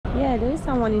Yeah, there is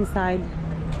someone inside.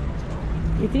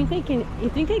 You think I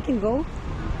can go?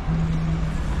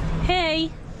 Hey!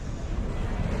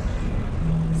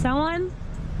 Someone?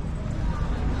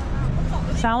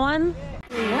 Someone?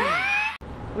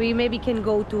 We maybe can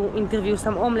go to interview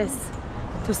some homeless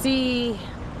to see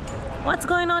what's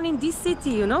going on in this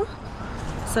city, you know?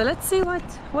 So let's see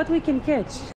what we can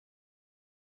catch.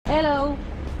 Hello.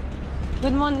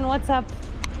 Good morning, what's up?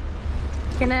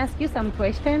 Can I ask you some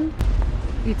question?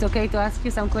 It's okay to ask you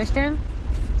some question?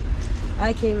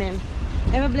 Okay, man.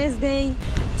 Have a blessed day.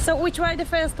 So we tried the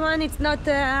first one. It's not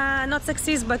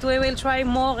success, but we will try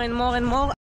more and more and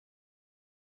more.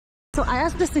 So I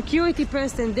asked the security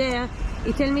person there.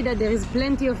 He told me that there is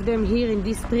plenty of them here in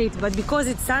this street, but because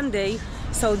it's Sunday,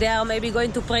 so they are maybe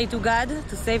going to pray to God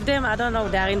to save them. I don't know.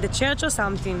 They are in the church or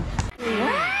something.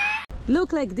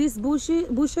 Look like these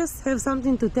bushes have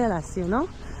something to tell us, you know.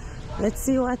 Let's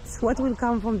see what will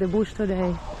come from the bush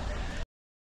today.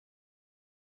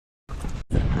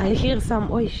 I hear some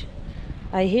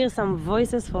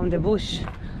voices from the bush.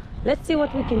 Let's see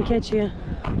what we can catch here.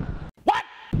 What?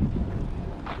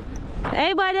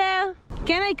 Hey, buddy,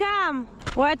 can I come?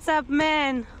 What's up,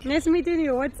 man? Nice meeting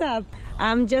you. What's up?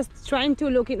 I'm just trying to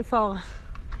looking for.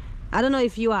 I don't know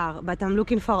if you are, but I'm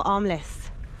looking for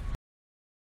homeless.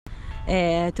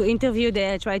 To interview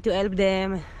them, try to help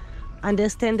them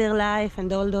understand their life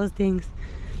and all those things.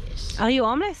 Are you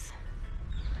homeless?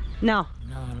 No.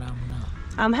 No, I'm not.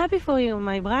 I'm happy for you,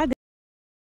 my brother.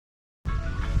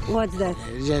 What's that?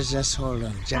 Just hold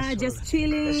on. Just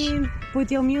chilling. Put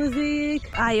your music.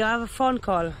 You have a phone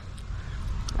call.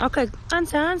 Okay,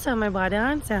 answer, my brother,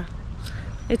 answer.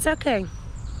 It's okay.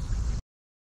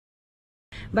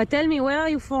 But tell me, where are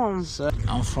you from?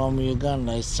 I'm from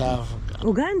Uganda, South Africa.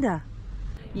 Uganda?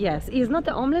 Yes, he's not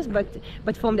a homeless,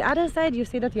 but from the other side, you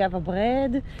see that you have a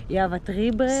bread, you have a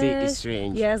tree bread. See, it's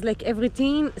strange. Yes, like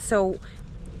everything. So,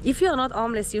 if you're not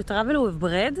homeless, you travel with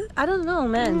bread? I don't know,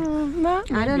 man. No,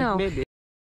 I don't know. Maybe.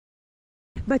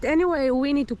 But anyway,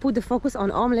 we need to put the focus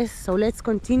on homeless, so let's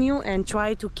continue and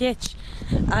try to catch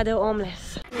other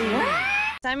homeless.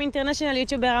 I'm an international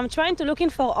YouTuber. I'm trying to looking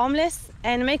for homeless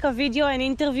and make a video and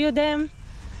interview them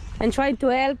and try to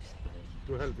help.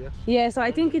 To help, yeah? Yeah, so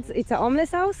I think it's a homeless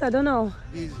house. I don't know.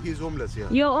 He's homeless, yeah.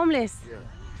 You're homeless? Yeah.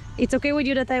 It's okay with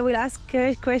you that I will ask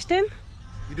a question?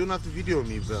 You don't have to video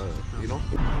me, but, you know.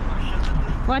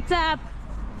 What's up?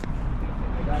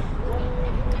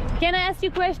 Can I ask you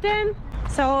a question?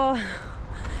 So,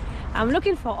 I'm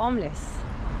looking for homeless.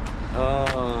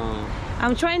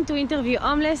 I'm trying to interview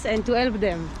homeless and to help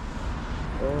them.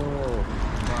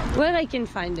 Where I can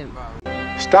find them?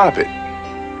 Stop it.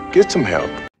 Get some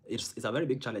help. It's a very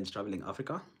big challenge traveling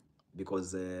Africa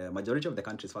because majority of the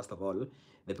countries, first of all,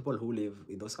 the people who live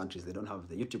in those countries, they don't have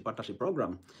the YouTube partnership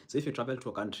program. So if you travel to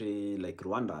a country like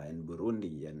Rwanda and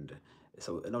Burundi and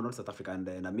so not South Africa and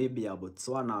Namibia,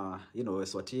 Botswana, you know,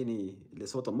 Eswatini,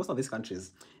 Lesotho, most of these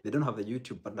countries, they don't have the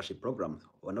YouTube partnership program.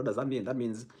 What does that mean? That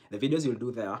means the videos you'll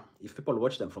do there, if people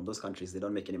watch them from those countries, they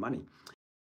don't make any money.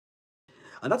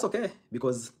 And that's okay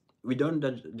because we don't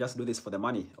just do this for the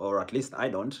money, or at least I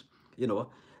don't, you know.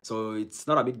 So it's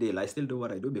not a big deal. I still do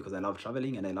what I do because I love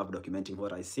traveling and I love documenting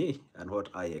what I see and what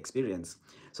I experience.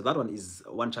 So that one is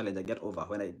one challenge I get over.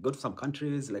 When I go to some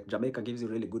countries, like Jamaica gives you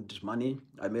really good money.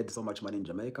 I made so much money in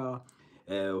Jamaica.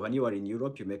 When you are in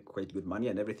Europe, you make quite good money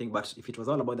and everything. But if it was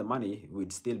all about the money,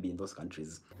 we'd still be in those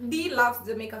countries. Dee loves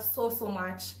Jamaica so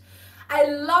much. I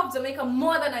love Jamaica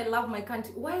more than I love my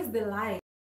country. Why is the lie?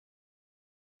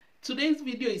 Today's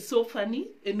video is so funny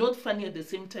and not funny at the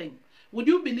same time. Would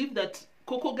you believe that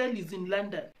Cocogirl is in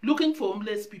London looking for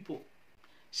homeless people?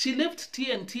 She left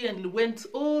TNT and went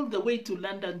all the way to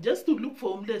London just to look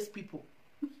for homeless people.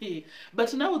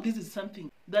 But now this is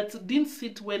something that didn't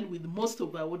sit well with most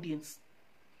of our audience.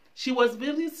 She was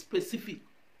very specific.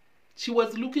 She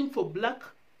was looking for black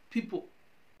people.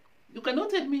 You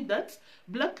cannot tell me that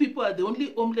black people are the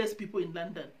only homeless people in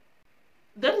London.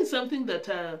 That is something that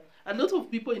a lot of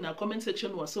people in our comment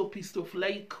section were so pissed off.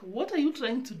 Like, what are you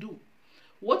trying to do?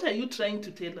 What are you trying to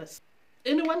tell us?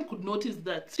 Anyone could notice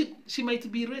that she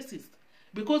might be racist.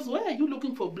 Because why are you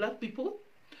looking for black people?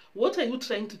 What are you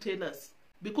trying to tell us?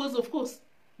 Because, of course,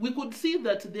 we could see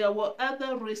that there were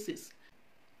other races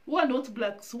who are not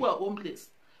blacks, who are homeless.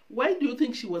 Why do you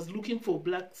think she was looking for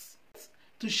blacks?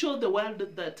 To show the world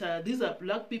that these are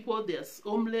black people, they are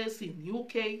homeless in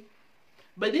UK.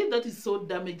 But then that is so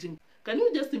damaging. Can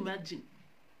you just imagine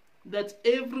that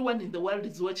everyone in the world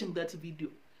is watching that video?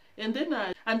 And then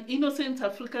an innocent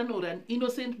African or an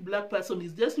innocent black person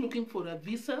is just looking for a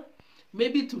visa,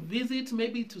 maybe to visit,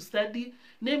 maybe to study,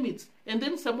 name it. And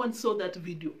then someone saw that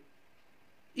video.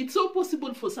 It's so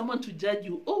possible for someone to judge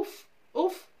you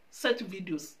off such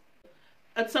videos.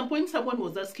 At some point, someone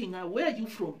was asking her, where are you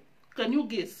from? Can you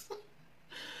guess?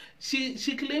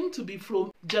 She claimed to be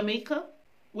from Jamaica.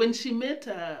 When she met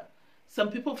some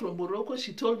people from Morocco,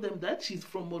 she told them that she's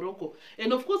from Morocco.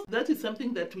 And of course, that is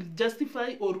something that will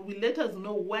justify or will let us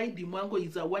know why Mwango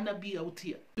is a wannabe out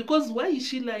here. Because why is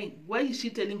she lying? Why is she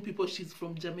telling people she's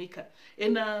from Jamaica?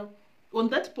 And on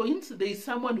that point, there is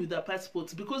someone with a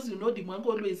passport. Because you know, Mwango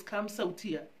always comes out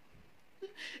here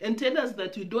and tell us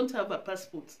that we don't have a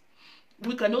passport.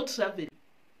 We cannot travel.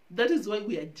 That is why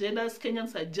we are jealous.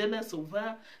 Kenyans are jealous of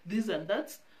her, this and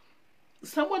that.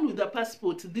 Someone with a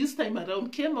passport this time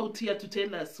around came out here to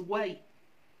tell us why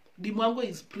Mwango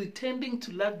is pretending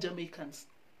to love Jamaicans.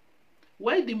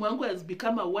 Why Mwango has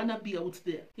become a wannabe out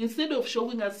there. Instead of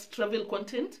showing us travel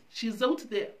content, she's out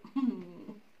there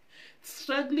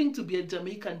struggling to be a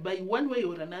Jamaican by one way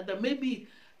or another. Maybe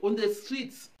on the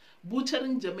streets,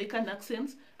 butchering Jamaican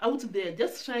accents, out there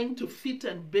just trying to fit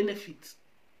and benefit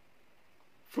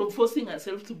from forcing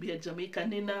herself to be a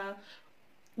Jamaican. And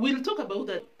we'll talk about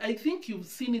that. I think you've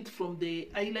seen it from the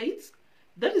highlights.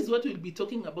 That is what we'll be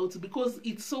talking about because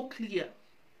it's so clear.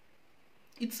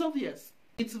 It's obvious.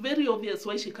 It's very obvious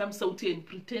why she comes out here and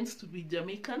pretends to be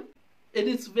Jamaican. And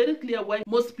it's very clear why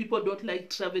most people don't like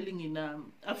traveling in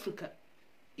Africa.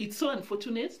 It's so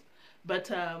unfortunate. But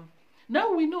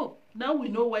now we know. Now we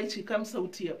know why she comes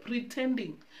out here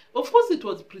pretending. Of course it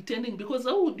was pretending, because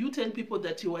how would you tell people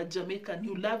that you are Jamaican,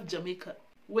 you love Jamaica,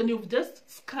 when you've just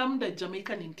scammed a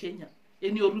Jamaican in Kenya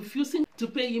and you're refusing to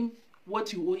pay him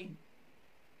what you owe him?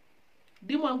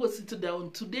 Mwango, sit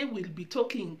down. Today we'll be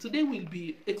talking. Today we'll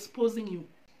be exposing you.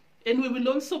 And we will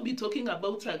also be talking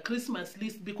about her Christmas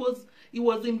list, because he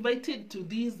was invited to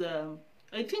this,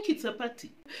 I think it's a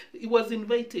party. He was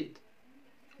invited.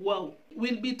 Wow.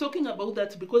 We'll be talking about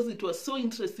that because it was so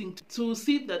interesting to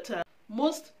see that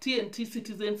most TNT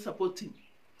citizens support him.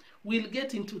 We'll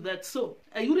get into that. So,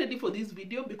 are you ready for this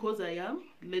video? Because I am.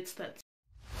 Let's start.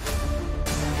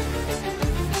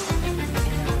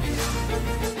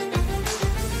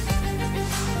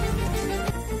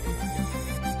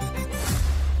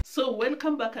 So,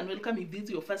 welcome back and welcome if this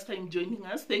is your first time joining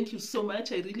us. Thank you so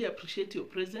much. I really appreciate your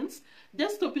presence.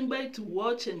 Just stopping by to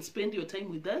watch and spend your time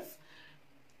with us.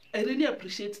 I really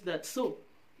appreciate that. So,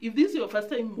 if this is your first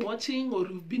time watching or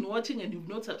you've been watching and you've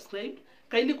not subscribed,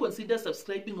 kindly consider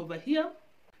subscribing over here,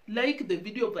 like the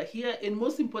video over here, and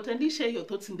most importantly, share your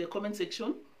thoughts in the comment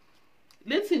section.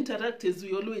 Let's interact as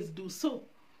we always do. So,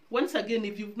 once again,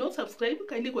 if you've not subscribed,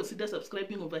 kindly consider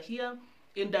subscribing over here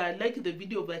and like the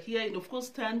video over here, and of course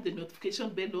turn the notification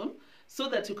bell on so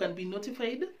that you can be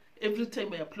notified every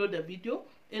time I upload a video.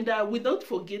 And without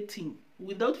forgetting,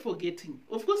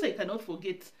 of course I cannot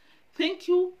forget, thank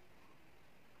you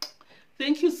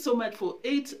so much for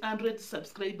 800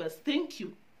 subscribers. Thank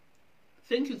you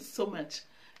so much.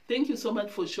 Thank you so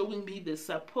much for showing me the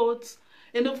support.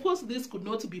 And of course this could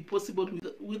not be possible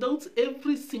without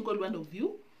every single one of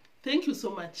you. Thank you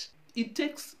so much. It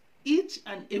takes each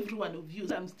and every one of you.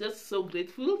 I'm just so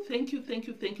grateful. Thank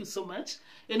you so much.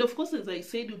 And of course, as I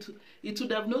said, it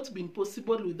would have not been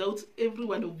possible without every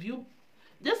one of you.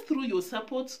 Just through your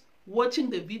support,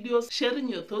 watching the videos, sharing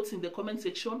your thoughts in the comment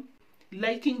section,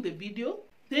 liking the video.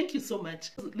 Thank you so much.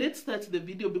 Let's start the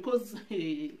video because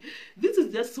this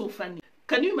is just so funny.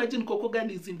 Can you imagine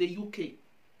cocogirl is in the UK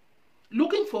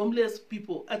looking for homeless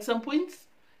people? At some point,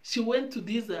 she went to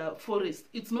this forest.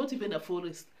 It's not even a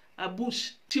forest, a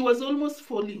bush. She was almost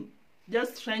falling,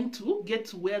 just trying to get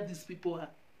to where these people are.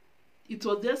 It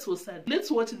was just so sad.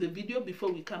 Let's watch the video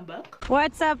before we come back.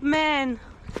 What's up, man?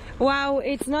 Wow,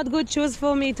 it's not good shoes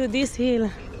for me to this hill.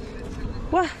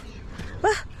 What?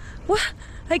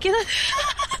 I cannot.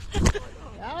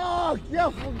 Oh,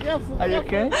 careful. Are you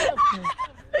okay?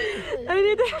 I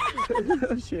need to.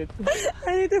 Oh shit.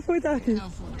 I need to put out.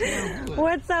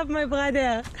 What's up, my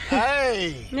brother?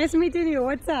 Hey! Nice meeting you.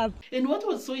 What's up? And what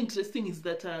was so interesting is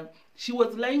that she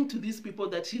was lying to these people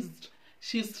that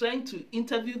she's trying to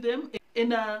interview them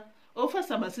and offer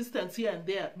some assistance here and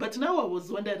there. But now I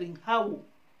was wondering how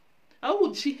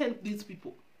would she help these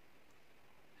people?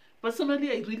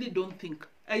 Personally, I really don't think.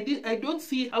 I don't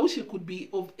see how she could be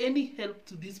of any help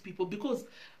to these people, because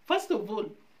first of all,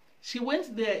 she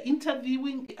went there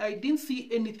interviewing. I didn't see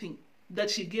anything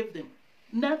that she gave them.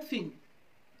 Nothing.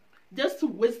 Just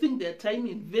wasting their time,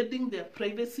 invading their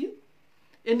privacy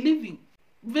and leaving.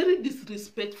 Very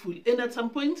disrespectful. And at some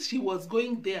point, she was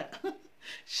going there,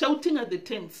 shouting at the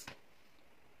tents.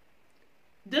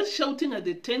 Just shouting at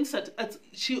the tents.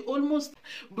 She almost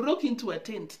broke into a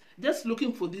tent, just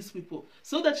looking for these people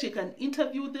so that she can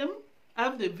interview them,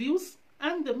 have the views,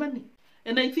 earn the money.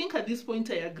 And I think at this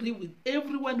point I agree with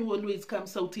everyone who always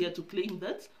comes out here to claim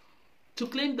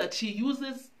that she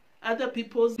uses other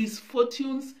people's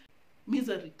misfortunes,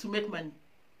 misery to make money.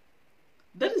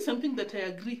 That is something that I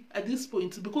agree at this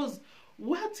point, because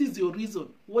what is your reason?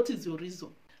 What is your reason?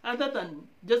 Other than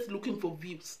just looking for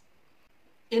views.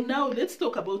 And now let's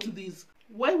talk about this.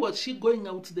 Why was she going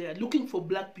out there looking for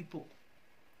black people?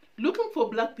 Looking for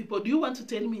black people, do you want to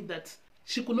tell me that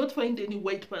she could not find any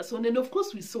white person? And of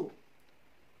course we saw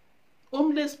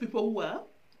homeless people who are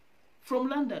from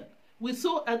London. We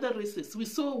saw other races. We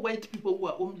saw white people who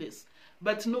are homeless.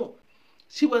 But no,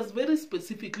 she was very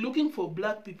specific, looking for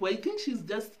black people. I think she's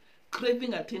just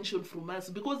craving attention from us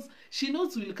because she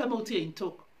knows we'll come out here and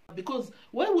talk. Because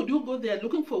why would you go there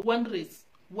looking for one race?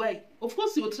 Why? Of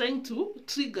course you're trying to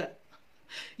trigger.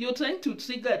 You're trying to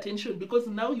trigger attention because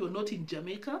now you're not in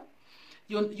Jamaica.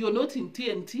 You're not in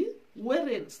TNT. Where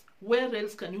else? Where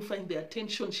else can you find the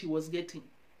attention she was getting?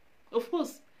 Of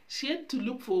course, she had to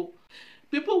look for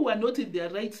people who are not in their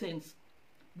right sense.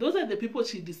 Those are the people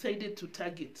she decided to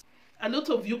target. A lot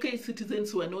of UK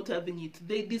citizens who are not having it,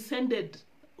 they descended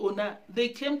on her. They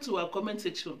came to our comment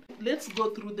section. Let's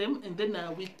go through them and then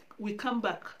we come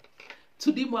back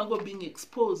to Mwango being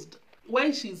exposed.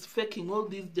 Why she's faking all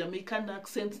these Jamaican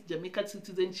accents, Jamaican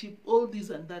citizenship, all this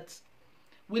and that.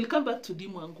 We'll come back to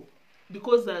Mwango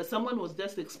because someone was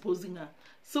just exposing her.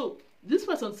 So this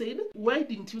person said, why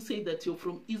didn't you say that you're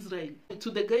from Israel? To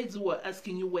the guys who were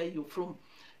asking you where you're from.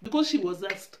 Because she was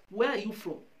asked, where are you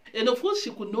from? And of course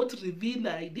she could not reveal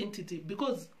her identity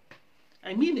because,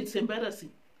 I mean, it's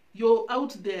embarrassing. You're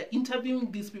out there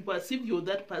interviewing these people as if you're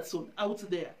that person out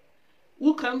there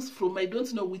who comes from I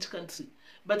don't know which country.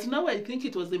 But now I think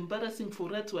it was embarrassing for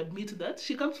her to admit that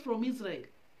she comes from Israel.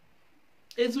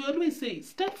 As we always say,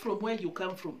 start from where you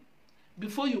come from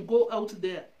before you go out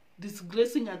there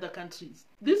disgracing other countries.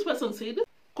 This person said,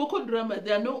 Coco drama,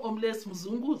 there are no homeless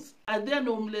Mzungus. Are there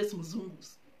no homeless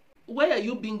Mzungus? Why are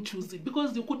you being choosy?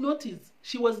 Because you could notice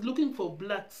she was looking for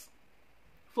blacks,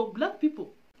 for black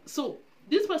people. So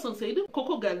this person said,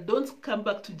 Coco girl, don't come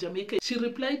back to Jamaica. She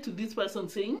replied to this person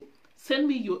saying, send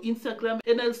me your Instagram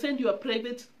and I'll send you a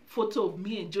private photo of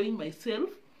me enjoying myself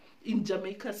in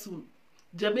Jamaica soon.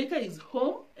 Jamaica is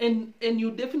home and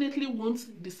you definitely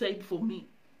won't decide for me.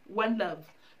 One love.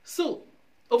 So,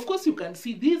 of course you can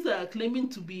see these are claiming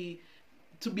to be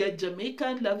a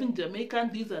Jamaican, loving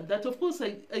Jamaican, this and that. Of course,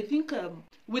 I think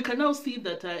we can now see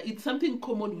that it's something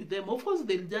common with them. Of course,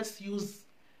 they'll just use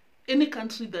any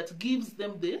country that gives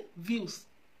them the views.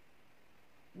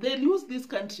 They'll use these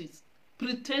countries,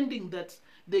 pretending that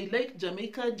they like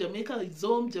Jamaica, Jamaica is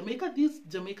home, Jamaica this,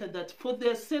 Jamaica that, for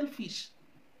their selfish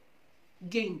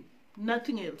gain,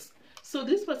 nothing else. So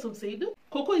this person said,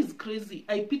 Coco is crazy.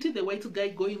 I pity the white guy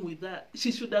going with her.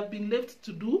 She should have been left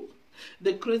to do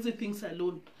the crazy things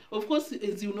alone. Of course,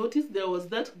 as you noticed, there was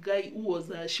that guy who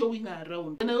was showing her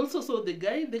around. And I also saw the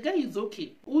guy is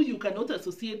okay, who you cannot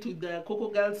associate with the Coco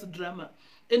girl's drama.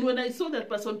 And when I saw that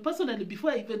person, personally,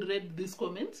 before I even read these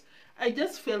comments, I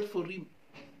just felt for him.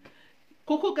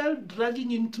 Coco girl dragging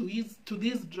him to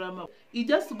this drama. He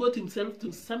just got himself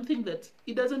to something that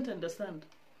he doesn't understand.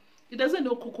 He doesn't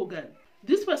know Coco girl.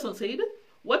 This person said,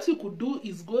 what you could do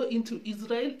is go into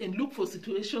Israel and look for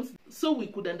situations so we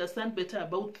could understand better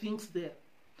about things there.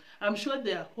 I'm sure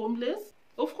they are homeless,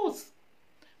 of course.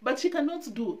 But she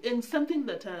cannot do, and something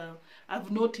that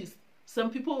I've noticed, some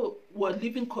people were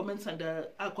leaving comments under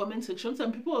our comment section.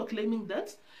 Some people are claiming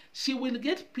that she will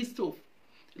get pissed off.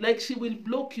 Like she will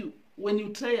block you when you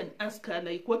try and ask her,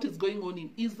 like, what is going on in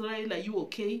Israel? Are you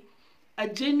okay? A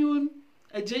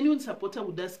genuine supporter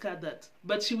would ask her that,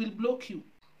 but she will block you.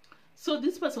 So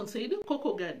this person said,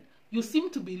 Coco girl, you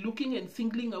seem to be looking and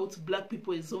singling out black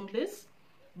people as homeless,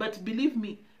 but believe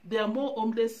me, there are more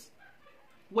homeless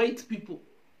white people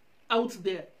out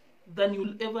there than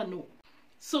you'll ever know.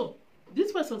 So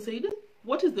this person said,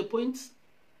 what is the point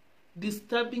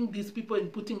disturbing these people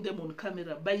and putting them on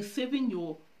camera by saying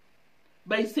you're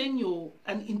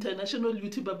an international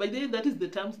YouTuber? By the way, that is the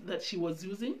term that she was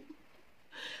using.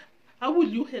 How will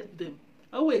you help them?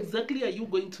 How exactly are you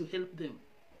going to help them?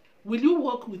 Will you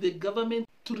work with the government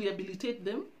to rehabilitate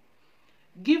them?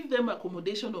 Give them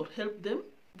accommodation or help them?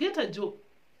 Get a job.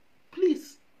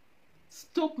 Please,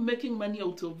 stop making money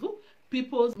out of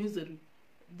people's misery.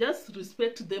 Just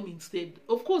respect them instead.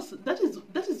 Of course, that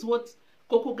is what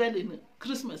Coco girl in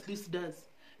Christmas list does.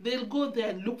 They'll go there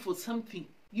and look for something.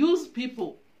 Use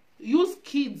people. Use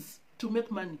kids to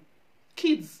make money.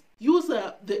 Kids. Use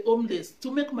the homeless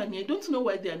to make money. I don't know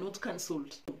why they are not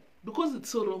cancelled. Because it's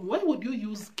so wrong. Why would you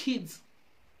use kids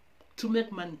to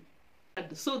make money?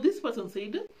 So this person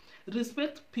said,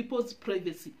 Respect people's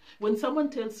privacy. When someone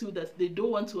tells you that they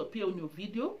don't want to appear on your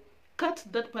video, cut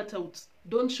that part out.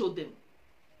 Don't show them.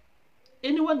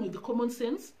 Anyone with common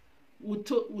sense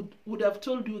would have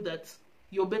told you that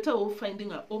you're better off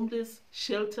finding a homeless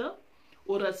shelter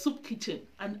or a soup kitchen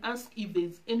and ask if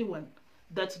there's anyone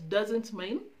that doesn't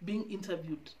mind being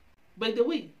interviewed. By the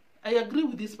way, I agree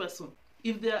with this person.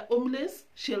 If there are homeless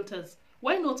shelters,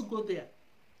 why not go there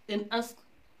and ask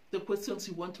the questions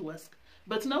you want to ask?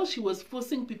 But now she was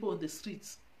forcing people on the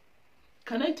streets.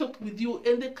 Can I talk with you?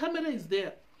 And the camera is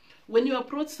there. When you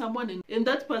approach someone and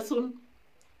that person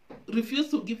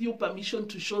refuses to give you permission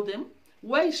to show them,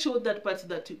 why show that part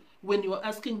that when you're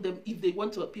asking them if they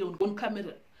want to appear on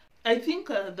camera? I think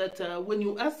that when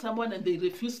you ask someone and they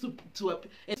refuse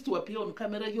to appear on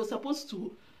camera, you're supposed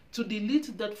to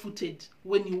delete that footage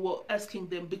when you were asking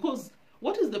them, because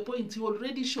what is the point? You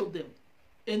already showed them.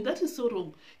 And that is so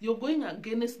wrong. You're going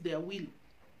against their will.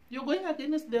 You're going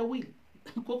against their will.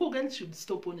 Cocogirl should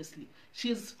stop, honestly.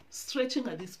 She's stretching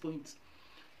at this point.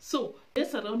 So,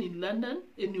 mess around in London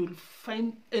and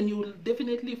you'll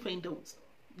definitely find out.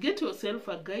 Get yourself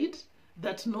a guide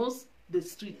that knows the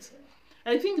street.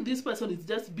 I think this person is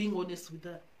just being honest with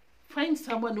her. Find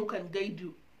someone who can guide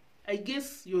you. I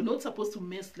guess you're not supposed to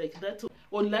mess like that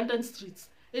on London streets.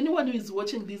 Anyone who is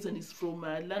watching this and is from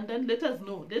London, let us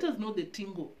know. Let us know the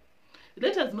tingo.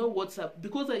 Let us know what's up,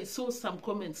 because I saw some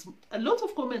comments, a lot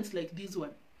of comments like this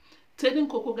one, telling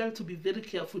Cocogirl to be very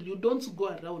careful. You don't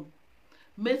go around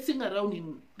messing around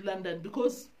in London,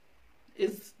 because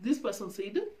as this person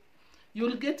said,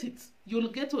 you'll get it. You'll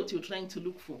get what you're trying to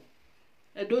look for.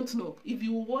 I don't know. If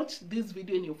you watch this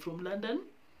video and you're from London,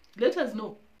 let us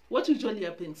know. What usually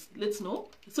happens? Let's know.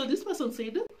 So this person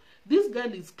said, this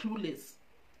girl is clueless.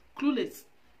 Clueless.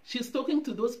 She's talking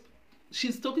to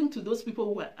those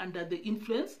people who are under the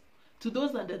influence, to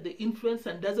those under the influence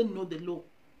and doesn't know the law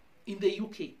in the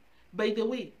UK. By the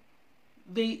way,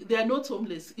 they are not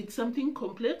homeless. It's something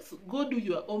complex. Go do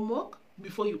your homework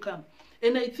before you come.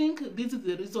 And I think this is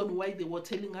the reason why they were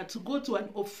telling her to go to an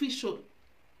official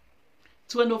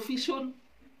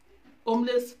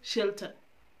homeless shelter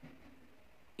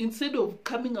instead of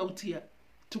coming out here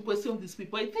to question these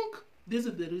people. I think this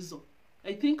is the reason.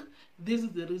 I think this is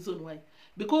the reason why.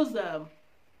 Because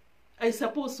I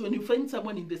suppose when you find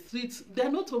someone in the streets, they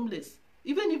are not homeless.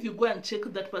 Even if you go and check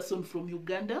that person from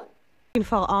Uganda.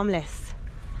 For homeless,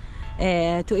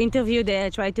 to interview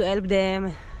them, try to help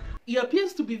them. He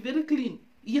appears to be very clean.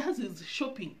 He has his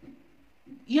shopping.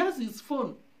 He has his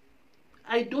phone.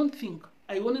 I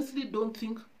honestly don't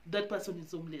think that person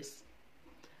is homeless.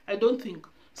 I don't think.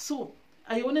 So,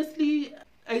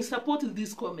 I support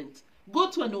this comment. Go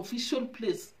to an official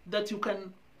place that you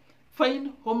can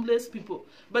find homeless people.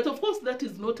 But of course, that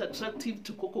is not attractive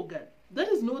to Cocogirl. That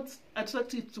is not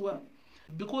attractive to her.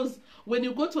 Because when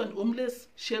you go to an homeless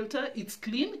shelter, it's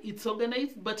clean, it's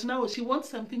organized, but now she wants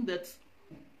something that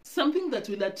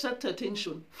will attract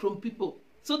attention from people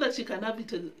so that she can have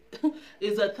it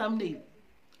as a thumbnail.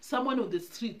 Someone on the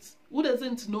streets who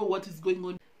doesn't know what is going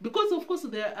on. Because of course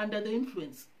they are under the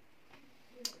influence.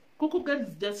 Cocogirl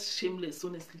is just shameless,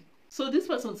 honestly. So this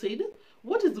person said,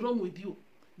 what is wrong with you?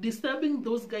 Disturbing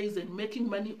those guys and making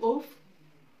money off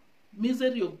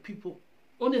misery of people.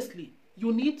 Honestly,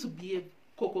 you need to behave,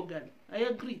 Cocogirl. I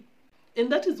agree.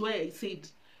 And that is why I said,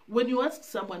 when you ask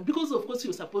someone, because of course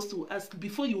you're supposed to ask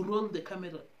before you roll the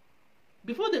camera.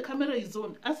 Before the camera is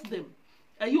on, ask them,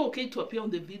 are you okay to appear on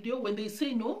the video? When they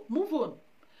say no, move on.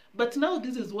 But now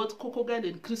this is what Cocogirl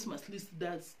and Christmas List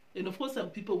does. And of course some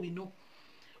people we know.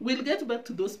 We'll get back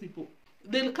to those people.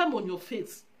 They'll come on your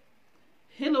face.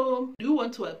 Hello, do you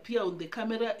want to appear on the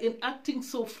camera and acting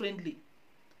so friendly?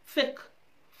 Fake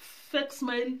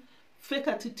smile, fake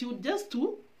attitude, just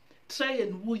to try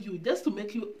and woo you, just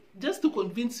to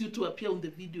convince you to appear on the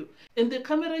video. And the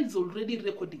camera is already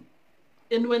recording.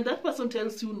 And when that person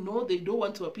tells you no, they don't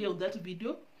want to appear on that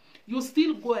video, you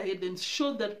still go ahead and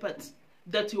show that part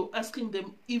that you're asking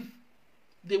them if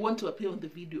they want to appear on the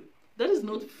video. That is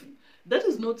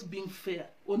not being fair,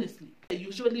 honestly. I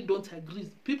usually don't agree.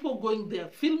 People going there,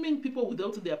 filming people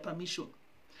without their permission.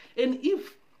 And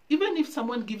even if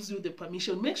someone gives you the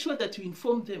permission, make sure that you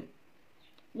inform them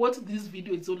what this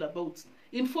video is all about.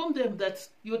 Inform them that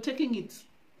you're taking it,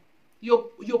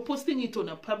 you're posting it on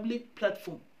a public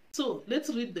platform. So let's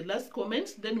read the last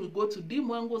comment, then we go to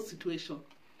deemwango situation.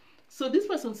 So this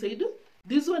person said,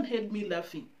 this one had me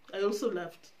laughing. I also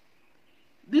laughed.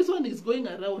 This one is going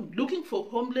around looking for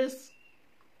homeless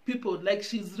people, like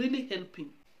she's really helping.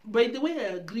 By the way,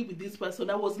 I agree with this person.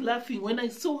 I was laughing when I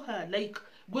saw her like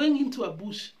going into a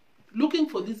bush looking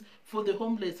for the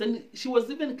homeless, and she was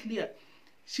even clear.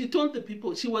 she told the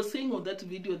people, she was saying on that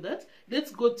video that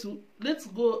let's go to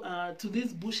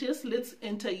these bushes, let's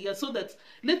enter here so that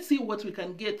let's see what we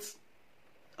can get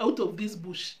out of this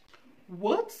bush.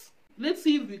 What? Let's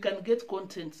see if we can get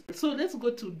content. So let's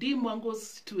go to deemwango's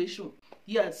situation.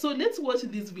 Yeah, so let's watch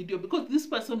this video because this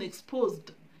person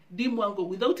exposed deemwango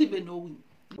without even knowing.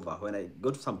 When I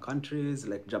go to some countries,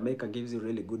 like Jamaica gives you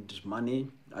really good money.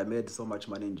 I made so much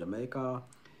money in Jamaica.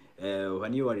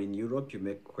 When you are in Europe, you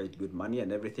make quite good money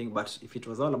and everything. But if it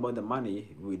was all about the money,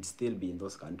 we'd still be in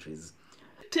those countries.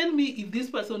 Tell me if this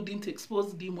person didn't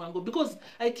expose deemwango, because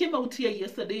I came out here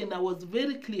yesterday and I was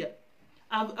very clear.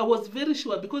 I was very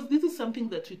sure because this is something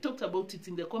that we talked about it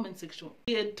in the comment section.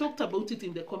 We had talked about it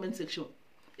in the comment section.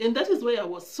 And that is why I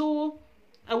was so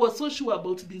sure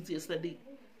about this yesterday.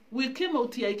 I came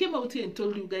out here and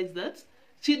told you guys that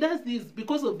she does this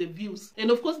because of the views.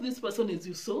 And of course, this person, as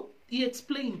you saw, he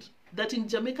explained that in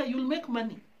Jamaica, you'll make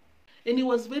money. And he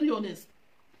was very honest.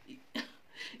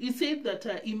 He said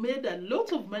that he made a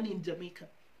lot of money in Jamaica.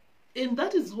 And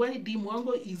that is why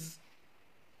deemwango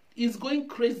is going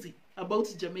crazy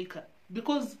about Jamaica.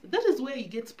 Because that is where he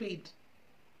gets paid.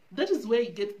 That is where he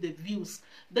gets the views.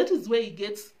 That is where he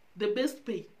gets the best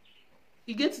pay.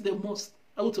 He gets the most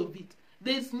out of it.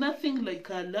 There's nothing like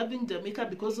loving Jamaica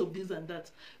because of this and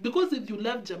that. Because if you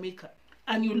love Jamaica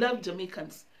and you love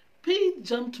Jamaicans, pay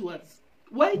jamtours.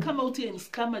 Why come out here and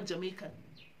scam a Jamaican?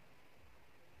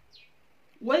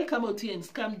 Why come out here and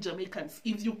scam Jamaicans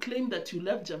if you claim that you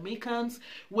love Jamaicans?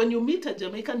 When you meet a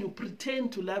Jamaican, you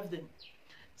pretend to love them.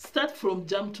 Start from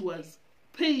jamtours.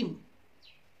 Pay him.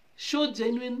 Show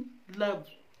genuine love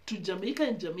to Jamaica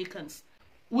and Jamaicans.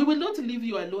 We will not leave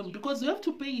you alone because you have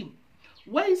to pay him.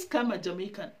 Why scam a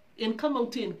Jamaican and come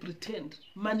out here and pretend,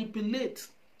 manipulate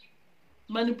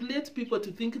people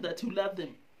to think that you love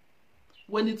them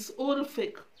when it's all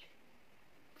fake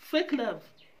love?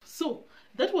 So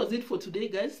that was it for today,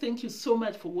 guys. Thank you so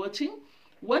much for watching.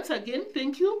 Once again,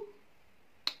 thank you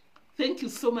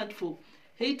so much for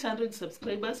 800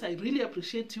 subscribers. I really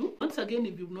appreciate you. Once again,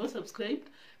 if you've not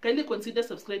subscribed, kindly consider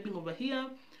subscribing over here.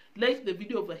 Like the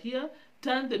video over here.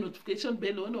 Turn the notification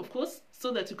bell on, of course,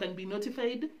 so that you can be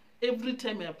notified every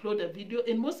time I upload a video.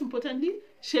 And most importantly,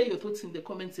 share your thoughts in the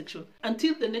comment section.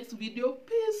 Until the next video,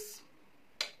 peace.